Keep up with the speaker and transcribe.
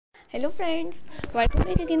Hello friends, welcome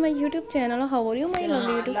back again my YouTube channel. How are you my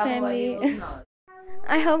lovely YouTube family?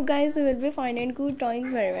 I hope guys you will be fine and good, doing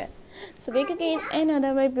very well. So back again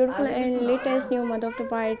another very beautiful and latest new month of the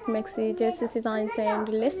bright maxi dresses designs and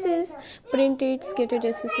laces printed skater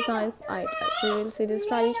dresses designs items. We will see the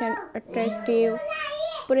stylish and attractive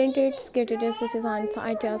printed skater dresses designs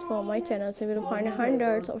ideas for my channel. So you will find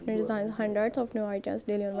hundreds of new designs, hundreds of new ideas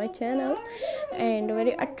daily on my channels, and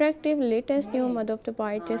very attractive latest new month of the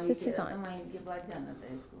bright dresses designs.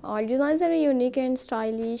 All designs are unique and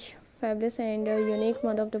stylish, fabulous and unique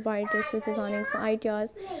mother of the bright dresses designing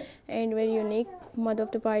ideas, and very unique mother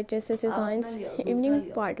of the bright dresses designs evening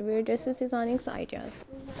part wear dresses designing ideas.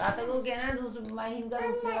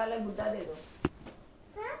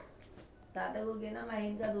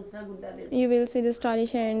 You will see the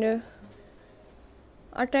stylish and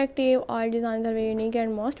attractive. All designs are very unique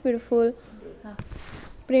and most beautiful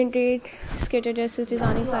printed skater dresses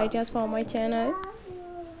designing ideas for my channel,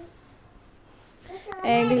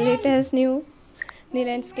 and latest new knee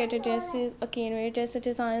and skater dresses, again wear dresses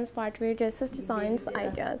designs, part wear dresses designs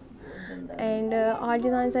ideas, and all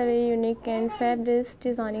designs are very unique and fabulous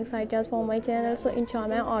designing ideas for my channel. So enjoy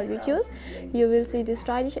my all videos. You will see the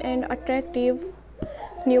stylish and attractive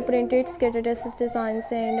new printed skater dresses designs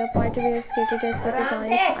and party wear skater dresses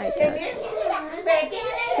designs ideas.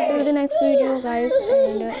 So till the next video guys,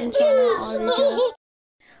 and enjoy my all videos.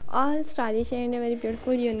 All stylish and very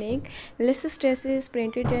beautiful, unique laces dresses,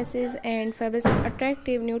 printed dresses, and fabulous and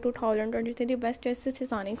attractive new 2023 best dresses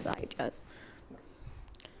designing ideas.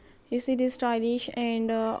 You see these stylish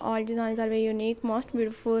and all designs are very unique, most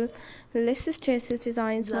beautiful laces dresses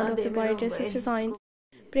designs, one of the bright dresses designs,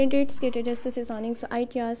 printed skater dresses designing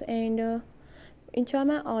ideas, and enjoy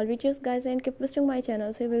my all videos guys, and keep visiting my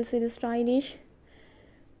channel. So you will see the stylish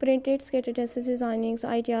printed skater dresses designing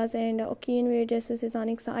ideas and occasion wear dresses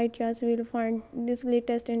designing ideas. We will find this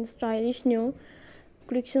latest and stylish new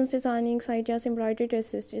collections designing ideas, embroidery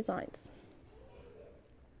dresses designs.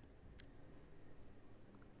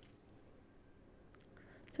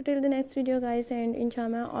 So till the next video guys, and enjoy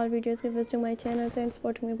my all videos, keep visiting my channels and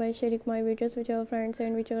supporting me by sharing my videos with your friends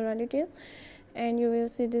and with your relatives, and you will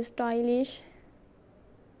see this stylish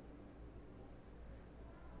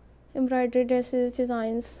embroidery dresses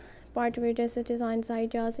designs, party wear dresses designs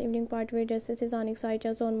ideas, evening party wear dresses designing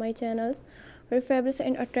ideas on my channels. Very fabulous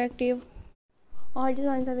and attractive. All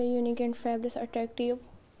designs are very unique and fabulous, attractive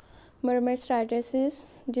mermaid style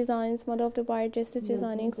dresses designs, mother of the bride dresses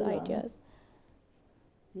designing ideas.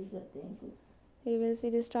 You will see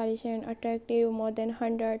the stylish and attractive more than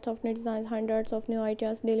hundreds of new designs, hundreds of new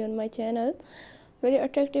ideas daily on my channel. Very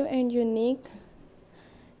attractive and unique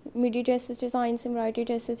Midi dresses designs, embroidery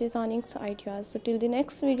dresses designing ideas. So till the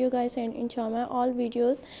next video guys, and enjoy my all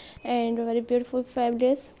videos, and very beautiful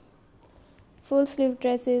fabulous full sleeve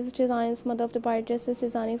dresses designs, mother of the bride dresses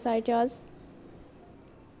designing ideas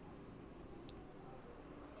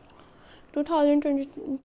 2020